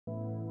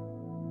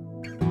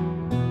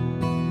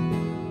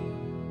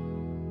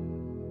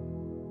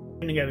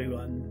Good evening,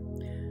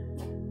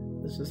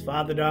 everyone. This is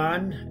Father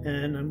Don,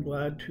 and I'm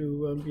glad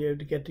to be able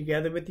to get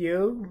together with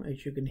you.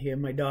 As you can hear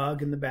my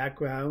dog in the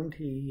background,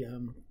 he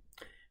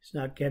is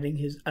not getting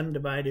his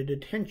undivided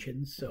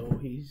attention, so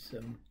he's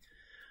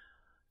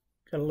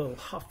got a little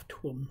huff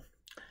to him.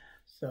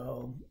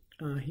 So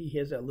he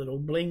hears a little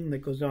bling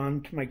that goes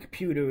on to my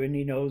computer, and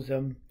he knows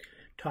I'm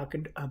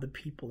talking to other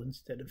people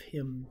instead of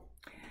him.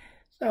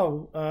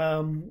 So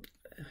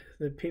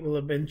the people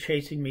have been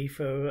chasing me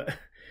for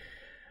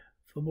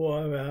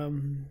more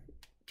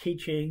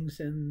teachings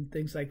and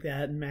things like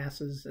that and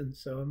masses, and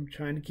so I'm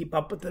trying to keep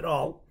up with it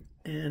all.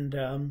 And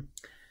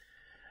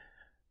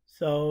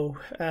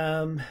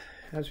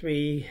as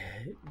we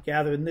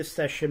gather in this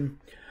session,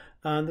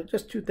 there are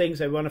just two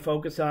things I want to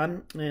focus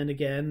on. And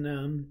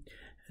again,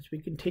 as we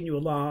continue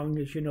along,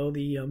 as you know,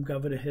 the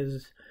governor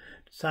has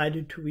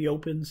decided to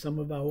reopen some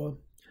of our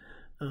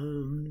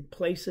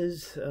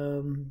places,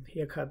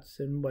 haircuts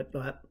and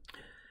whatnot.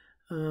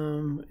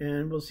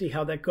 And we'll see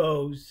how that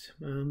goes.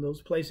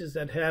 Those places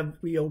that have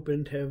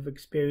reopened have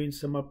experienced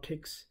some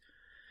upticks.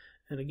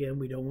 And again,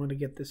 we don't want to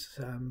get this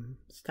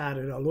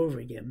started all over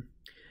again.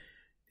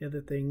 The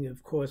other thing,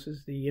 of course,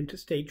 is the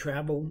interstate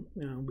travel.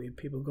 We have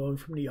people going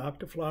from New York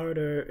to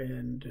Florida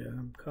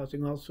and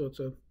causing all sorts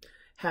of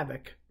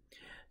havoc.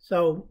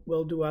 So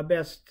we'll do our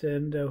best,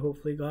 and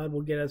hopefully God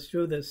will get us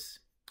through this.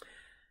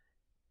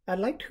 I'd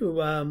like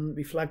to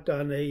reflect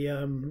on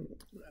a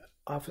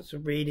Office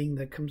of Reading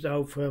that comes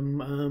out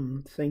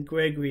from St.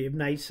 Gregory of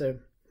Nyssa,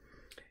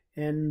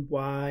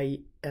 NYSSA.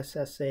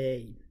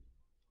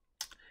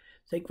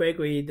 St.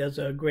 Gregory does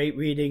a great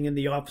reading in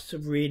the Office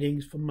of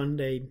Readings for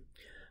Monday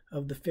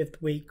of the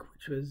 5th week,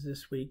 which was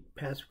this week,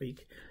 past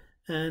week.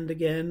 And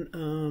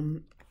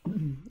again,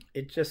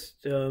 it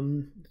just,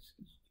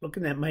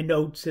 looking at my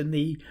notes in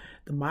the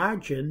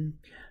margin,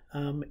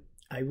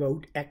 I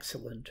wrote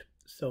excellent.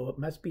 So it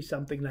must be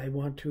something that I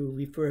want to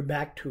refer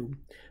back to.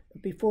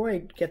 But before I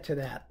get to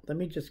that, let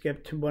me just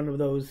get to one of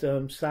those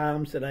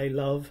Psalms that I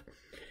love.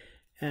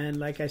 And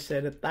like I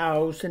said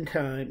 1,000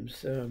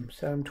 times,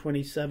 Psalm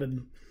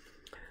 27.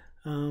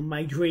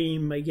 My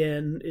dream,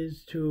 again,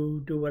 is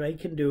to do what I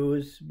can do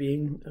as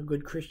being a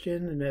good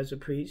Christian and as a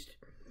priest.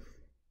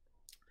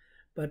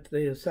 But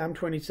the Psalm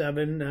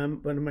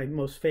 27, one of my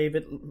most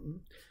favorite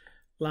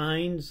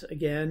lines,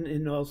 again,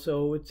 and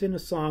also it's in a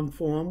song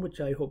form,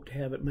 which I hope to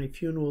have at my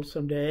funeral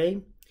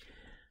someday.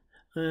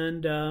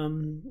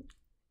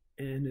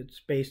 And it's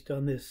based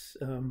on this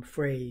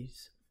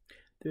phrase: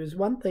 "There is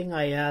one thing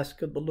I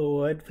ask of the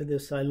Lord, for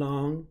this I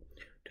long,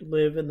 to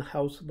live in the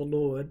house of the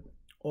Lord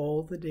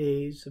all the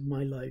days of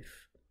my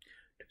life,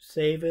 to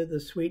savor the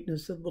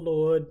sweetness of the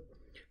Lord,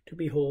 to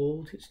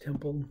behold his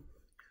temple."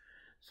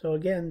 So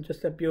again,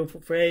 just a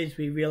beautiful phrase.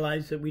 We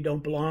realize that we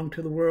don't belong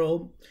to the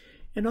world,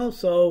 and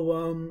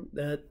also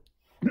that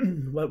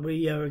what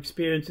we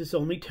experience is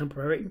only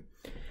temporary,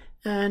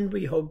 and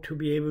we hope to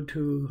be able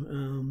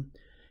to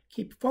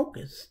keep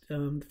focused.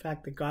 The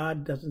fact that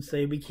God doesn't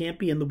say we can't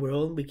be in the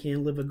world, we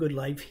can't live a good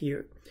life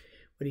here.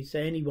 What he's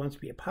saying, he wants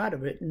to be a part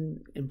of it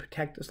and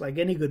protect us like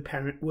any good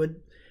parent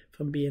would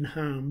from being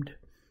harmed.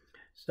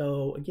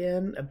 So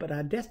again, but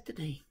our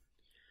destiny,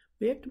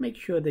 we have to make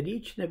sure that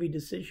each and every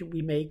decision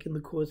we make in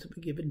the course of a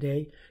given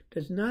day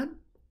does not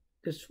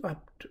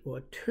disrupt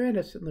or turn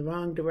us in the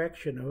wrong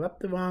direction or up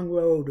the wrong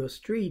road or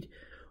street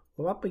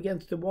or up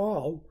against a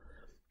wall.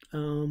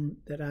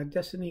 That our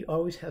destiny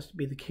always has to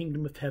be the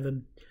kingdom of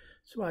heaven.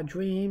 So our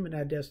dream and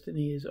our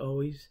destiny is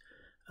always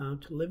to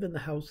live in the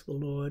house of the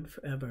Lord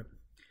forever.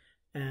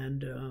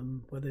 And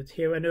whether it's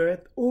here on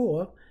earth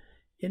or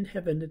in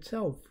heaven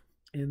itself.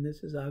 And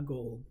this is our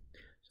goal.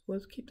 So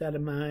let's keep that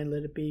in mind.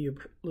 Let it be your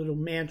little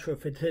mantra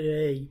for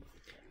today.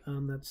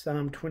 That's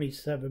Psalm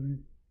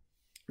 27.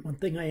 One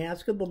thing I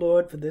ask of the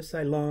Lord, for this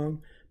I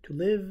long, to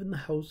live in the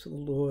house of the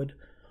Lord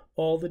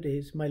all the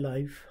days of my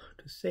life,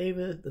 to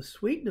savor the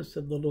sweetness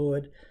of the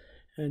Lord,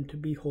 and to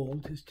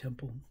behold his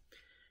temple.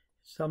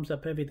 Sums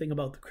up everything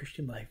about the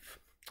Christian life.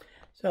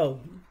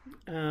 So,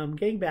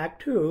 getting back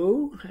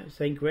to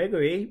St.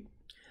 Gregory,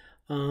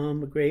 a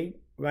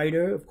great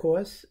writer, of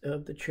course,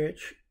 of the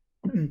church.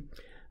 In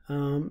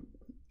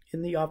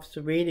the Office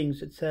of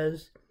Readings, it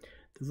says,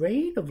 "The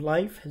reign of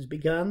life has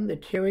begun, the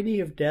tyranny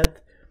of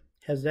death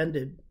has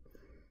ended.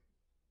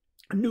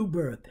 A new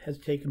birth has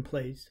taken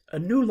place, a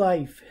new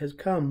life has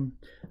come,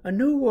 a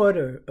new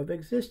order of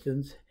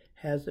existence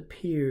has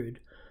appeared.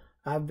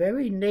 Our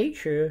very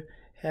nature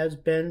has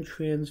been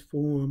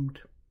transformed."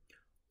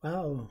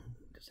 Wow,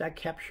 does that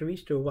capture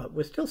Easter or what?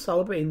 We're still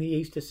celebrating the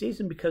Easter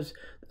season because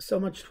there's so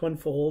much to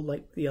unfold,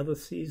 like the other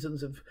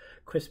seasons of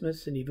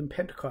Christmas and even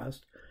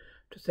Pentecost,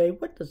 to say,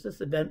 what does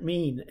this event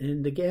mean?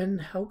 And again,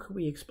 how can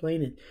we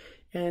explain it?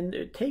 And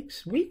it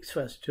takes weeks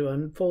for us to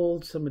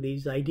unfold some of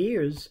these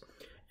ideas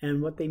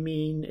and what they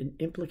mean and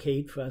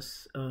implicate for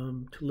us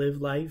to live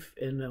life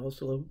and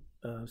also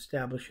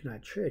establish in our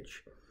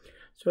church.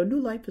 So a new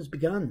life has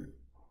begun.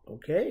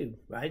 Okay,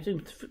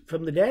 rising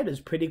from the dead is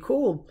pretty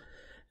cool.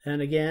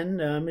 And again,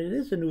 it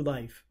is a new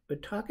life.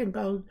 But talking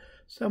about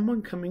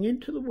someone coming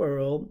into the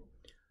world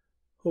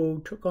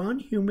who took on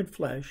human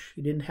flesh.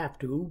 He didn't have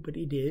to, but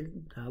he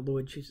did, our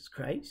Lord Jesus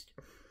Christ.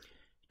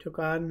 He took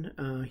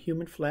on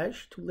human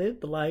flesh to live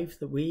the life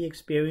that we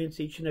experience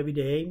each and every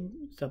day,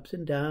 its ups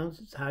and downs,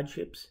 its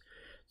hardships,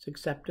 its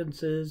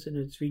acceptances, and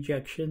its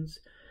rejections.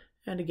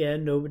 And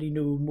again, nobody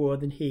knew more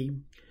than he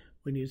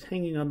when he was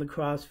hanging on the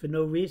cross for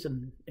no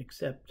reason,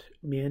 except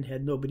man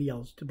had nobody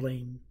else to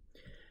blame.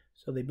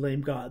 So they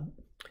blamed God.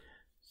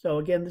 So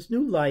again, this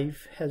new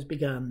life has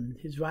begun.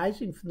 His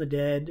rising from the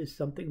dead is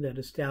something that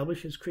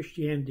establishes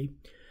Christianity.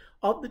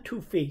 Of the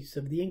two feasts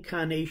of the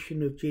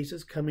incarnation of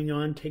Jesus coming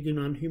on, taking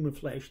on human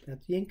flesh,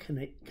 that's the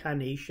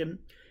incarnation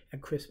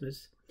at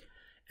Christmas.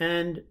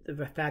 And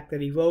the fact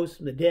that he rose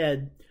from the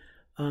dead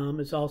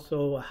is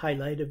also a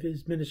highlight of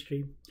his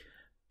ministry.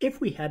 If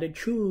we had to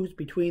choose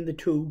between the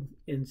two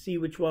and see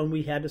which one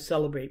we had to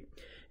celebrate,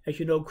 as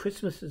you know,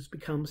 Christmas has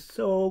become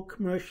so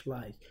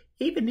commercialized.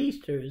 Even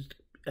Easter is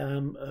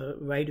a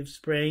rite of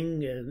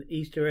spring, and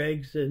Easter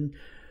eggs and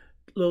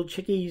little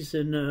chickies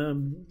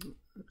and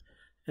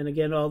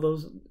again all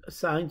those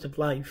signs of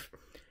life.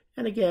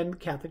 And again,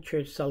 Catholic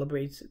Church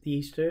celebrates the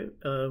Easter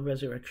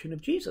resurrection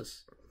of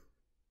Jesus.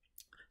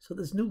 So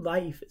this new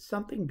life is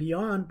something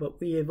beyond what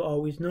we have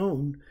always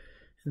known,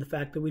 and the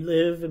fact that we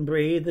live and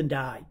breathe and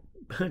die.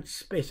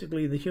 It's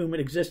basically the human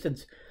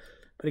existence.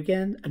 But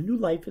again, a new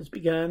life has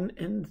begun,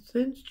 and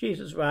since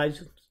Jesus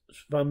rises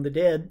from the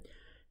dead,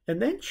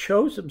 and then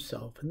shows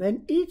himself, and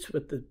then eats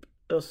with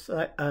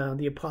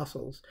the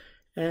apostles,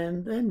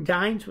 and then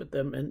dines with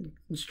them, and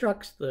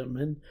instructs them,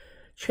 and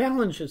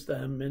challenges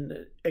them,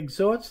 and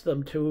exhorts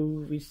them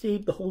to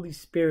receive the Holy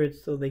Spirit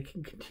so they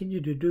can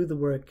continue to do the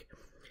work.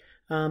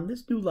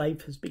 This new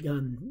life has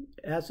begun.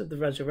 As of the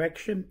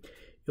resurrection,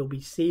 you'll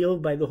be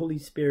sealed by the Holy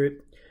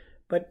Spirit.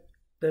 But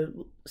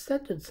the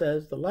sentence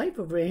says, the life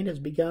of reign has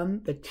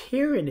begun, the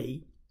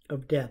tyranny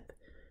of death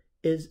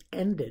is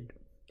ended.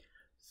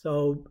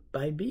 So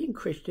by being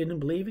Christian and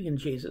believing in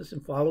Jesus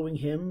and following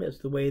him as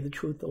the way, the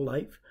truth, the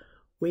life,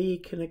 we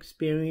can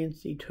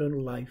experience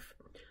eternal life.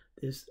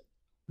 This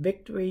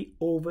victory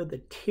over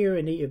the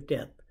tyranny of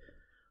death.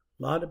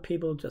 A lot of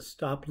people just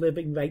stop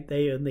living right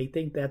there and they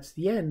think that's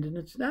the end, and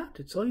it's not.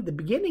 It's only the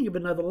beginning of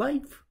another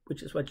life,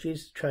 which is what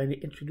Jesus is trying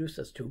to introduce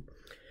us to.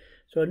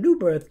 So a new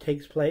birth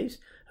takes place,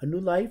 a new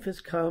life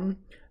has come,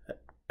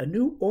 a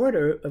new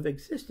order of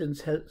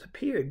existence has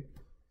appeared.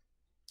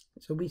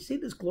 So we see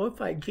this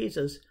glorified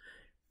Jesus.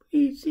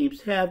 He seems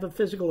to have a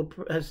physical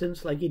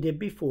presence like he did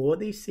before.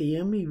 They see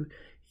him,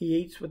 he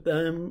eats with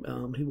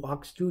them, he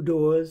walks through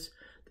doors.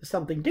 There's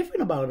something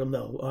different about him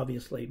though,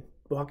 obviously.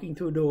 Walking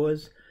through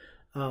doors,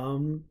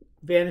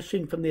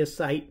 vanishing from their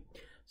sight.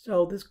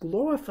 So this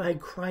glorified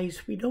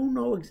Christ, we don't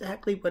know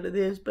exactly what it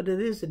is, but it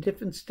is a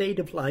different state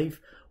of life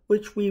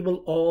which we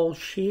will all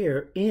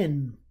share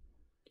in.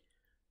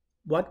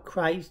 What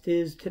Christ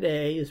is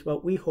today is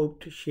what we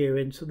hope to share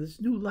in. So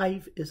this new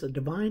life is a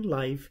divine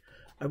life,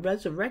 a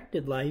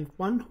resurrected life,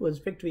 one who has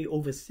victory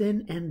over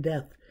sin and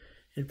death.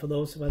 And for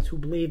those of us who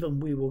believe him,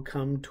 we will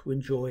come to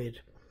enjoy it.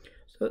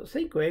 So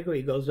St.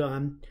 Gregory goes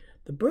on,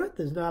 the birth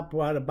is not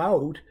brought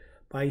about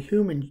by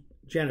human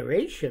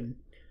generation,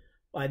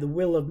 by the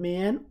will of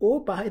man,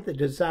 or by the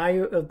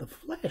desire of the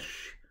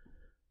flesh,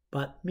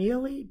 but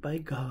merely by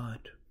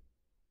God.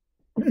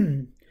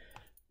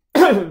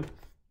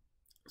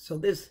 So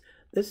this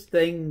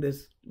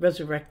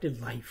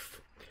resurrected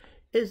life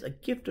is a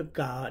gift of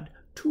God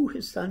to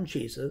his son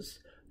Jesus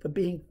for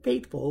being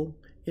faithful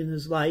in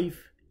his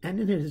life and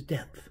in his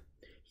death.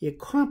 He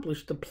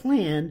accomplished the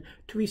plan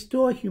to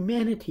restore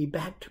humanity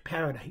back to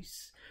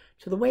paradise,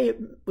 to the way it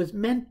was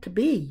meant to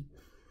be.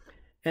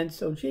 And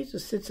so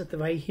Jesus sits at the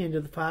right hand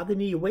of the Father,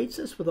 and he awaits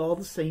us with all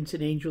the saints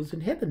and angels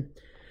in heaven.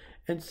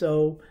 And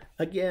so,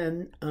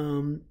 again,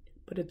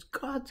 but it's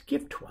God's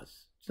gift to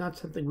us. It's not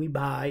something we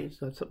buy.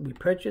 It's not something we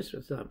purchase.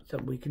 It's not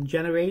something we can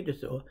generate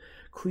or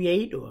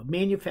create or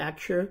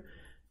manufacture.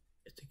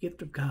 It's a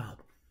gift of God.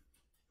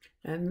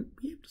 And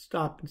we have to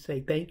stop and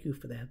say thank you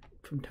for that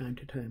from time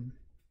to time.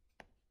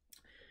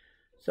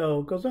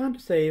 So it goes on to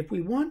say, if we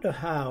wonder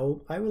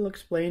how, I will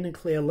explain in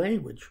clear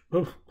language.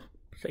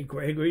 St.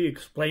 Gregory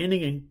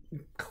explaining in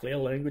clear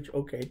language.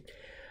 Okay,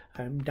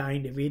 I'm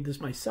dying to read this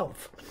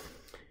myself.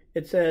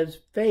 It says,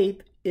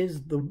 faith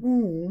is the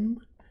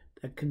womb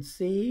that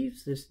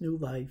conceives this new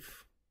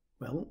life.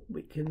 Well,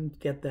 we can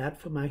get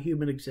that from our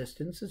human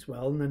existence as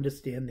well and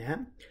understand that.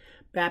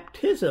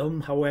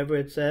 Baptism, however,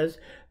 it says,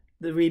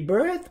 the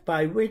rebirth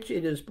by which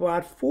it is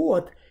brought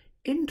forth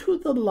into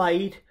the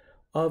light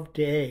of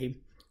day.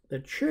 The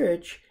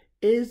church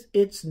is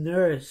its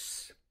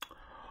nurse.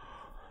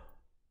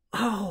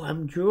 Oh,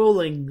 I'm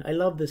drooling. I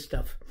love this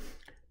stuff.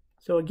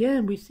 So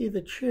again, we see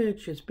the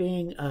church as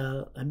being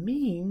a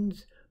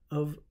means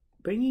of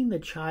bringing the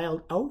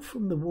child out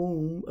from the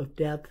womb of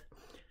death,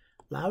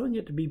 allowing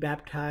it to be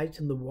baptized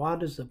in the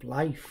waters of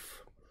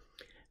life.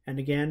 And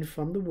again,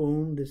 from the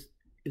womb, this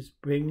is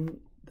bringing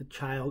the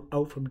child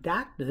out from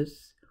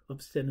darkness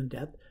of sin and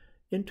death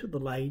into the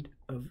light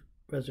of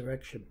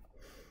resurrection.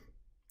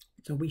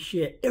 So we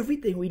share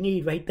everything we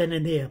need right then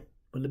and there.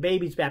 When the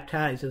baby's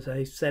baptized, as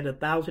I said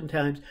 1,000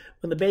 times,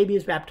 when the baby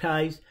is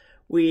baptized,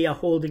 we are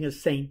holding a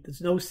saint.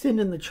 There's no sin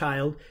in the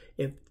child.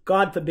 If,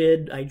 God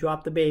forbid, I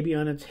drop the baby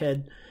on its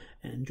head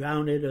and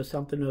drown it or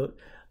something, or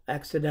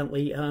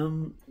accidentally,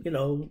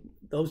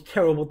 those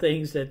terrible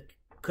things that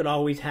could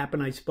always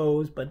happen, I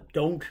suppose, but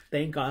don't,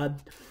 thank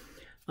God.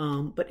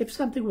 But if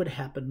something would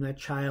happen, that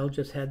child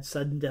just had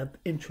sudden death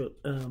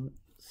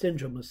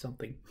syndrome or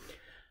something,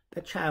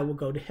 that child will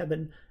go to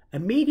heaven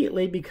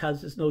immediately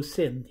because there's no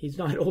sin. He's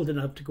not old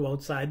enough to go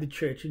outside the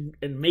church and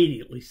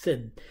immediately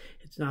sin.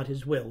 It's not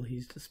his will.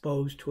 He's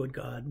disposed toward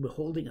God. We're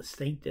holding a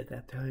saint at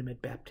that time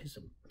at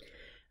baptism.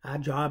 Our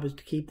job is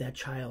to keep that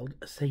child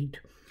a saint.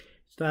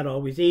 It's not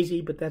always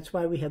easy, but that's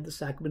why we have the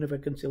sacrament of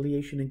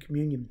reconciliation and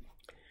communion.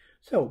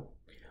 So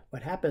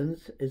what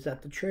happens is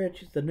that the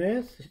church is the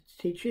nurse, its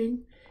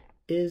teaching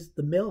is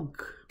the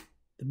milk.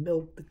 The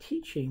milk, the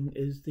teaching,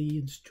 is the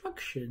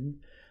instruction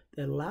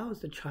that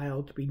allows the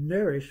child to be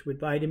nourished with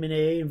vitamin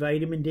A and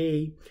vitamin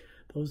D,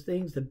 those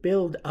things that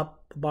build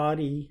up the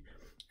body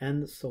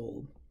and the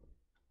soul.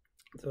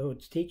 So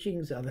its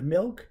teachings are the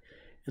milk,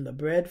 and the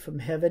bread from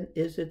heaven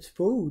is its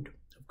food.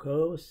 Of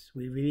course,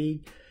 we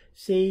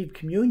receive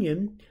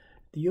communion,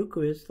 the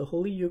Eucharist, the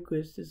Holy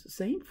Eucharist is the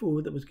same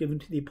food that was given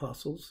to the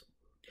apostles,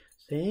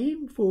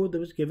 same food that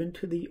was given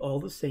to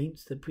all the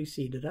saints that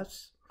preceded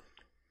us.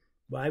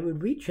 Why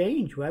would we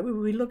change? Why would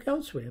we look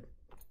elsewhere?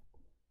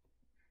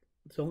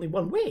 It's only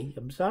one way.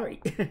 I'm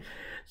sorry.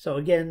 So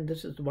again,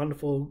 this is the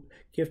wonderful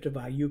gift of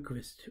our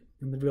Eucharist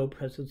in the real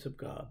presence of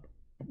God.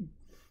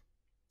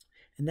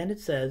 And then it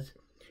says,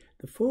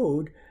 the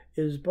food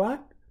is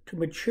brought to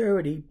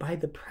maturity by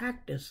the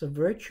practice of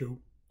virtue.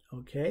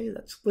 Okay,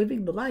 that's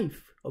living the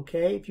life.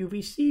 Okay, if you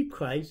receive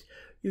Christ,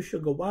 you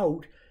should go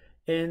out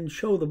and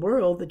show the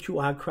world that you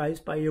are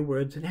Christ by your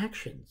words and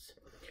actions.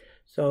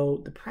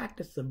 So the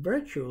practice of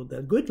virtue,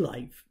 the good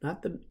life,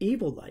 not the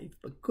evil life,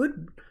 but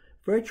good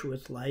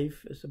virtuous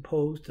life, as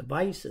opposed to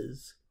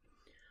vices,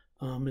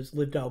 is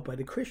lived out by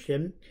the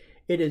Christian.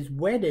 It is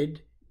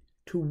wedded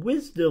to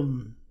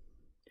wisdom.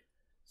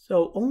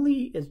 So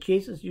only, as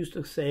Jesus used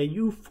to say,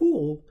 you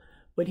fool,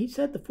 when he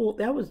said the fool,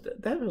 that was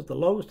the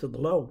lowest of the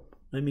low.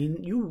 I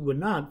mean, you were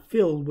not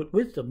filled with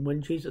wisdom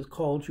when Jesus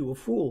called you a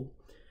fool.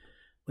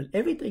 When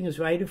everything is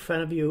right in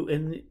front of you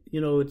and,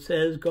 it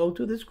says, go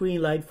to this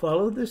green light,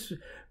 follow this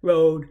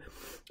road,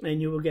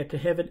 and you will get to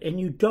heaven, and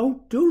you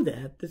don't do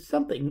that, there's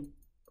something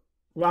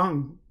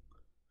wrong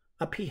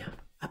up here.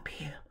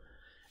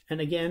 And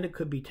again, it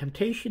could be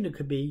temptation, it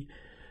could be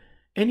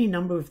any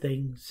number of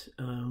things,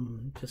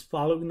 just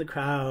following the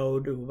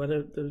crowd, or what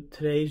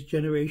today's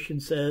generation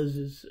says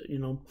is,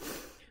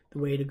 the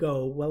way to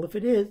go. Well, if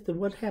it is, then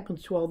what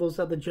happens to all those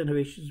other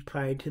generations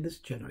prior to this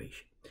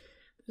generation?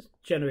 This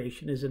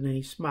generation isn't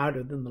any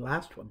smarter than the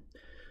last one.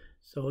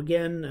 So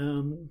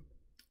again,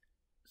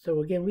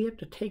 we have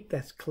to take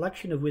this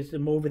collection of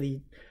wisdom over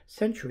the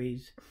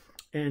centuries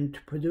and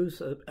to produce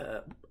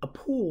a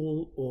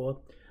pool or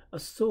a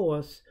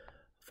source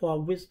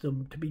for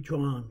wisdom to be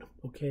drawn,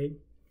 okay?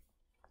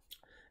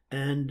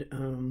 And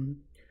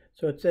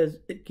so it says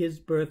it gives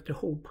birth to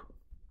hope.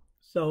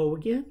 So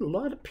again, a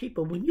lot of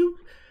people, when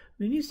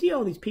you see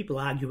all these people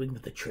arguing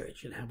with the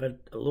church and have a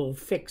little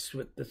fix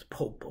with this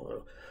pope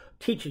or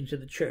teachings of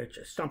the church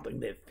or something,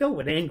 they're filled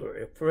with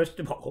anger, first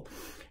of all,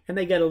 and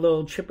they get a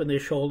little chip on their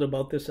shoulder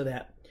about this or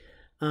that.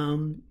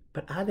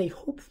 But are they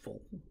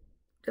hopeful?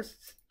 Just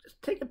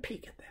take a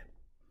peek at that.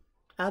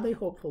 Are they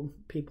hopeful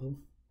people?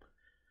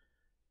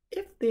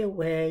 If their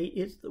way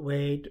is the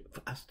way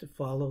for us to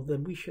follow,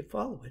 then we should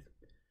follow it.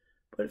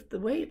 But if the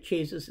way of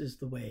Jesus is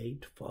the way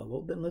to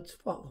follow, then let's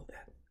follow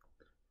that.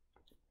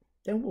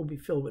 Then we'll be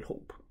filled with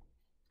hope.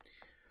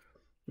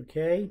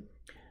 Okay?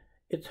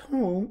 Its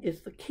home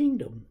is the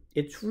kingdom,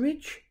 its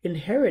rich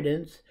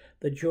inheritance,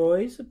 the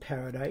joys of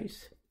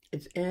paradise.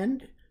 Its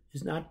end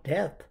is not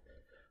death,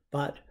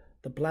 but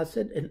the blessed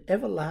and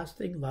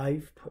everlasting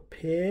life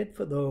prepared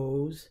for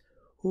those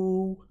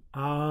who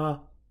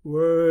are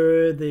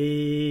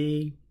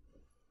worthy.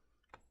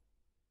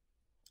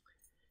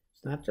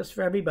 It's not just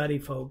for everybody,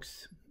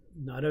 folks.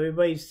 Not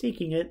everybody's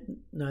seeking it.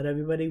 Not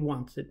everybody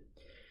wants it.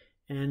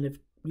 And if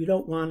you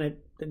don't want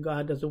it, then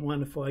God doesn't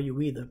want it for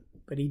you either.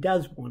 But he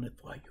does want it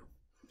for you.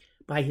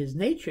 By his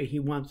nature, he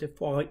wants it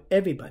for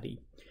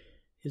everybody.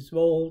 His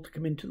role to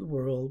come into the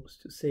world was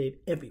to save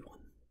everyone.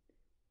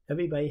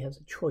 Everybody has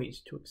a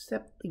choice to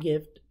accept the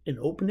gift and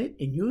open it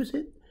and use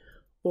it,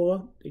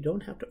 or they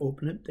don't have to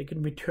open it. They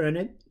can return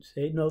it,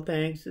 say, no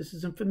thanks, this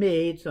isn't for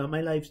me, it's not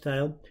my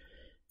lifestyle,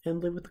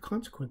 and live with the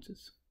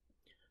consequences.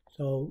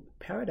 So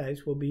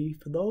paradise will be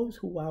for those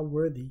who are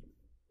worthy.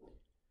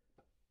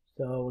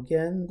 So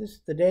again, this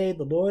is the day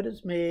the Lord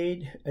has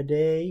made, a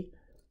day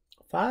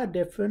far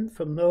different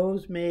from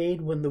those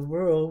made when the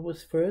world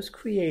was first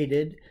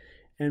created,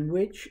 and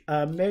which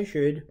are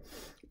measured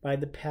by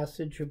the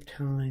passage of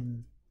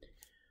time.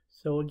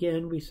 So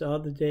again, we saw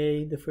the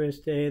day, the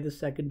first day, the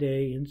second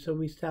day, and so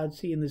we start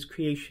seeing this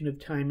creation of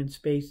time and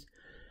space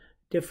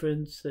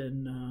difference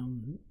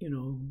and,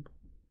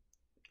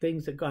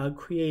 things that God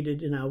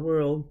created in our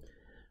world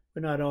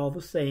We're not all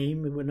the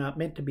same, and we're not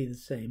meant to be the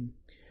same.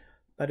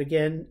 But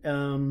again,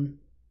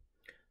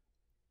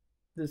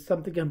 there's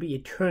something going to be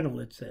eternal,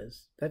 it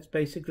says. That's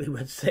basically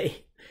what it's saying.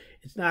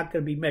 It's not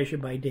going to be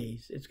measured by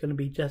days. It's going to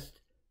be just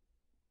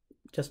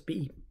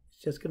be.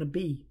 It's just going to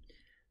be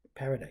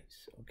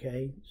paradise,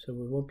 okay? So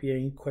there won't be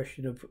any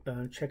question of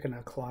checking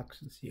our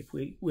clocks and see if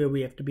where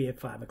we have to be at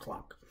 5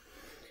 o'clock.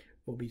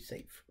 We'll be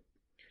safe.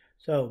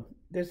 So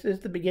this is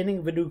the beginning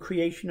of a new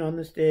creation on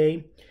this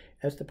day.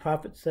 As the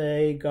prophets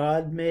say,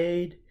 God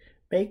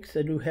makes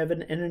a new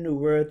heaven and a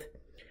new earth.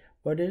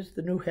 What is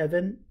the new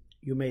heaven,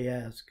 you may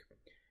ask?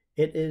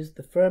 It is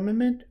the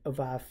firmament of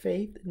our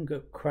faith in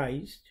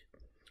Christ.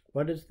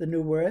 What is the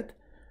new earth?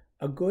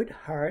 A good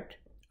heart,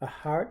 a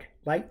heart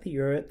like the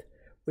earth,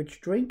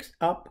 which drinks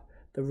up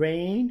the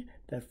rain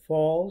that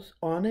falls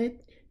on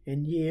it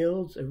and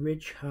yields a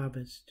rich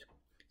harvest.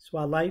 So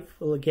our life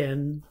will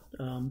again,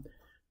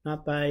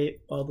 not by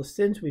all the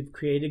sins we've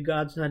created.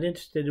 God's not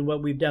interested in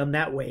what we've done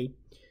that way.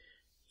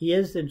 He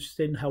is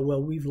interested in how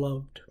well we've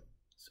loved.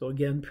 So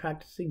again,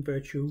 practicing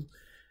virtue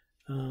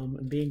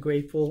and being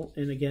grateful,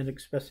 and again,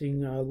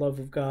 expressing our love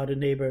of God and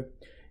neighbor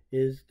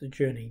is the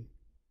journey.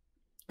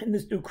 In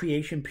this new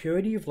creation,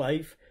 purity of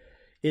life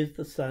is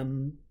the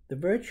sun. The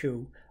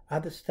virtue are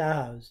the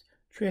stars,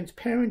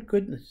 transparent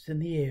goodness in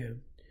the air,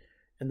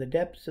 and the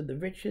depths of the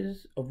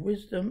riches of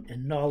wisdom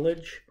and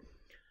knowledge,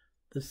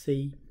 the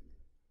sea.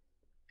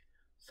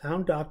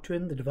 Sound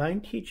doctrine, the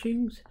divine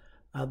teachings,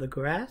 are the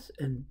grass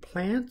and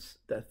plants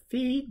that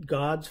feed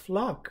God's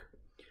flock.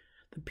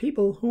 The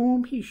people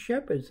whom he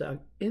shepherds are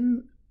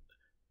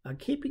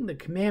keeping the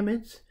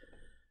commandments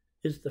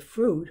is the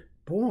fruit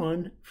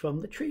born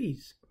from the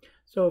trees.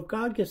 So if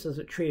God gives us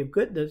a tree of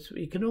goodness,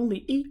 we can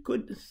only eat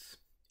goodness,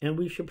 and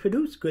we should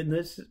produce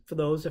goodness for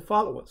those that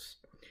follow us.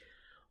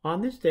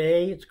 On this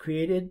day, it's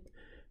created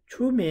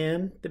true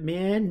man, the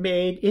man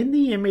made in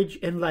the image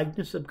and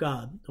likeness of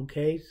God.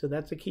 Okay, so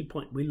that's a key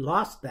point. We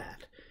lost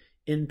that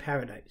in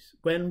paradise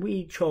when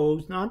we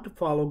chose not to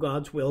follow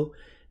God's will.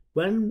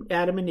 When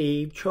Adam and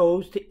Eve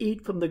chose to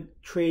eat from the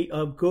tree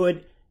of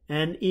good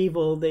and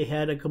evil, they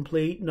had a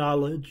complete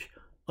knowledge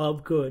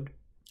of good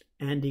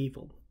and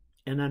evil.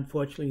 And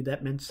unfortunately,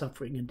 that meant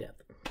suffering and death.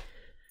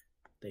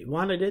 They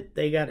wanted it,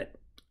 they got it.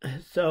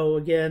 So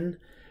again,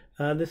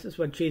 this is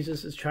what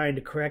Jesus is trying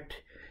to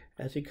correct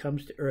as he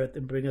comes to earth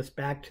and bring us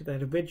back to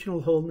that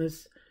original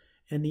wholeness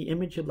and the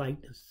image of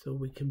likeness, so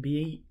we can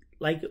be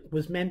like it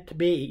was meant to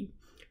be,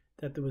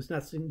 that there was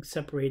nothing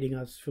separating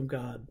us from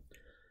God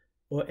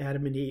or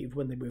Adam and Eve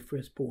when they were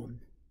first born.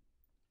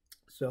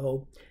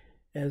 So,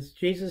 as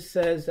Jesus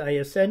says, I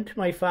ascend to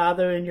my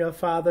Father and your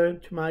Father,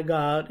 to my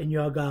God and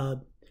your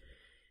God.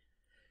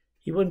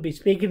 He wouldn't be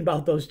speaking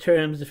about those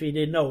terms if he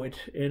didn't know it.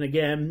 And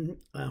again,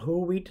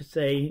 who are we to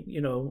say,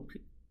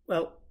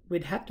 well,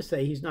 we'd have to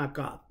say he's not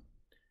God.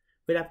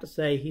 We'd have to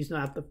say he's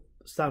not the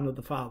Son of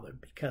the Father,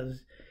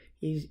 because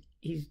he's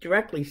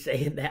directly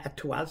saying that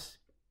to us.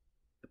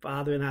 The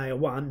Father and I are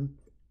one,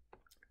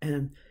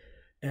 and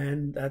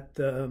that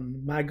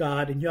my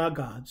God and your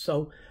God.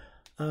 So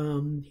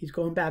he's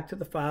going back to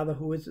the Father,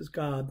 who is his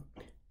God,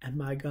 and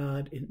my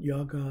God and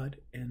your God.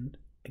 And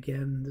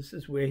again, this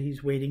is where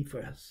he's waiting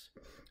for us.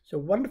 So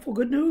wonderful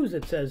good news,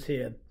 it says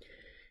here.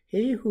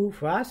 He who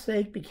for our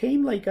sake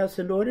became like us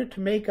in order to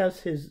make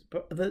us his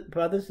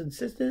brothers and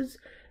sisters,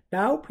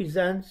 now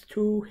presents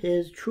to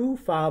his true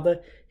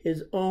Father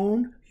his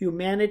own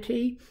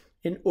humanity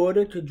in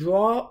order to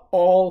draw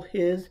all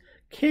his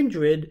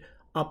kindred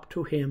up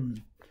to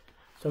him.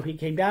 So he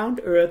came down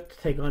to earth to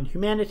take on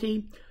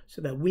humanity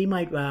so that we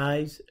might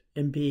rise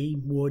and be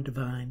more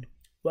divine.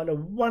 What a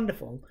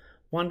wonderful,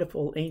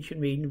 wonderful ancient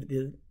reading of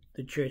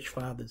the church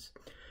fathers.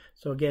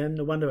 So again,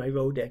 no wonder I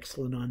wrote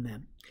excellent on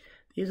them.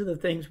 These are the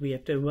things we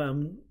have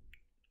to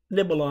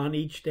nibble on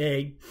each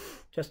day,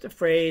 just a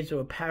phrase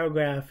or a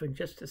paragraph, and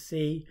just to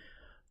see,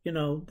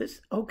 this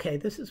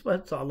is what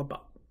it's all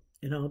about.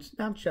 It's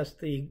not just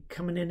the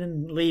coming in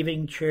and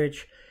leaving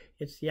church.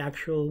 It's the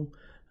actual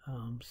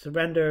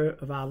surrender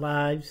of our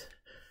lives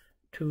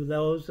to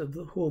those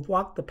who have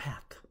walked the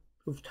path,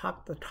 who've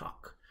talked the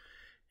talk.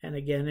 And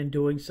again, in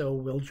doing so,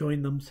 we'll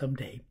join them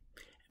someday.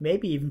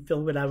 Maybe even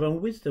fill with our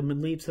own wisdom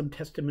and leave some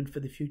testament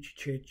for the future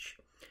church.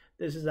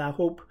 This is our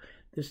hope.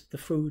 This is the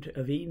fruit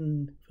of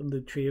eating from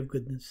the tree of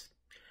goodness.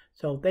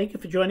 So thank you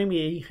for joining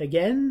me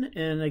again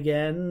and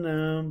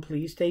again.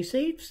 Please stay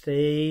safe.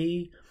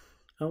 I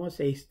don't want to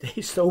say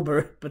stay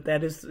sober, but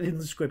that is in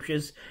the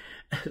scriptures.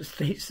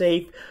 Stay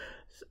safe.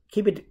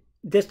 Keep a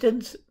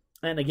distance.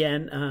 And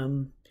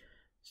again,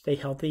 stay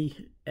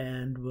healthy.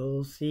 And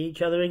we'll see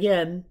each other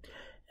again.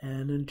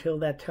 And until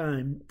that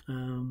time,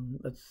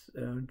 let's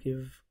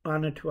give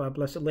honor to our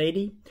Blessed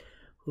Lady,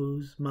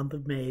 whose month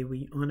of May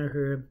we honor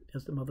her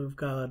as the Mother of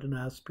God and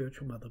our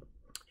spiritual mother.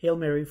 Hail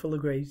Mary, full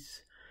of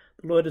grace.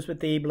 The Lord is with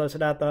thee.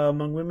 Blessed art thou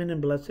among women,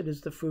 and blessed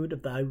is the fruit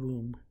of thy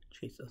womb,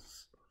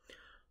 Jesus.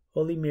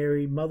 Holy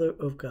Mary, Mother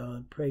of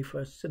God, pray for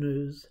us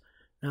sinners,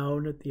 now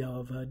and at the hour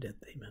of our death.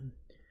 Amen.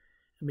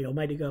 And may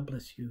Almighty God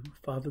bless you,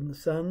 Father and the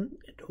Son,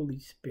 and Holy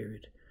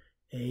Spirit.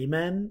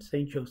 Amen.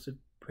 Saint Joseph,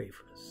 pray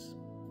for us.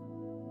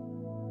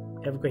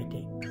 Have a great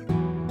day.